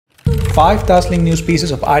5 dazzling new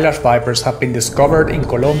species of eyelash vipers have been discovered in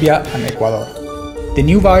Colombia and Ecuador. The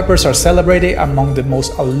new vipers are celebrated among the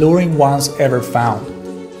most alluring ones ever found.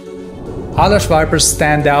 Eyelash vipers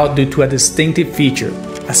stand out due to a distinctive feature,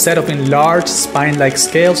 a set of enlarged spine-like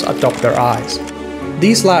scales atop their eyes.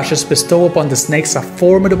 These lashes bestow upon the snakes a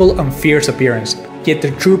formidable and fierce appearance, yet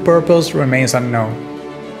their true purpose remains unknown.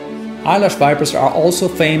 Eyelash vipers are also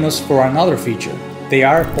famous for another feature. They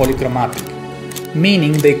are polychromatic,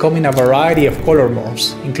 meaning they come in a variety of color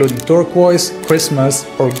morphs, including turquoise, Christmas,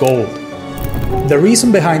 or gold. The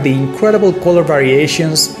reason behind the incredible color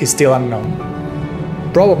variations is still unknown.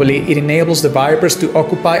 Probably it enables the vipers to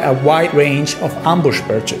occupy a wide range of ambush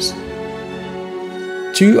perches.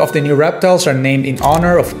 2 of the new reptiles are named in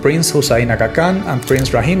honor of Prince Hussain and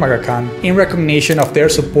Prince Rahim in recognition of their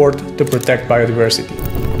support to protect biodiversity.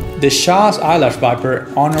 The Shah's eyelash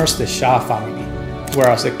viper honors the Shah family,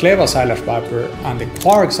 whereas the Kleva's eyelash viper and the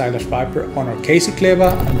Quark's eyelash viper honor Casey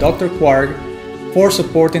Kleva and Dr. Quark for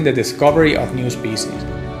supporting the discovery of new species.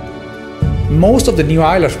 Most of the new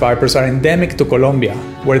eyelash vipers are endemic to Colombia,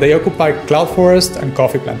 where they occupy cloud forests and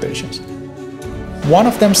coffee plantations. One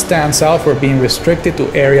of them stands out for being restricted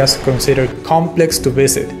to areas considered complex to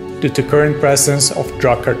visit due to current presence of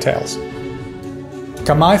drug cartels.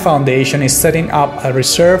 Kamai Foundation is setting up a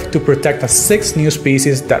reserve to protect the 6 new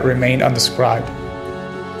species that remain undescribed.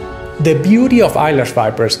 The beauty of eyelash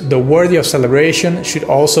vipers, though worthy of celebration, should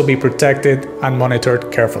also be protected and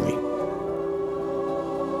monitored carefully.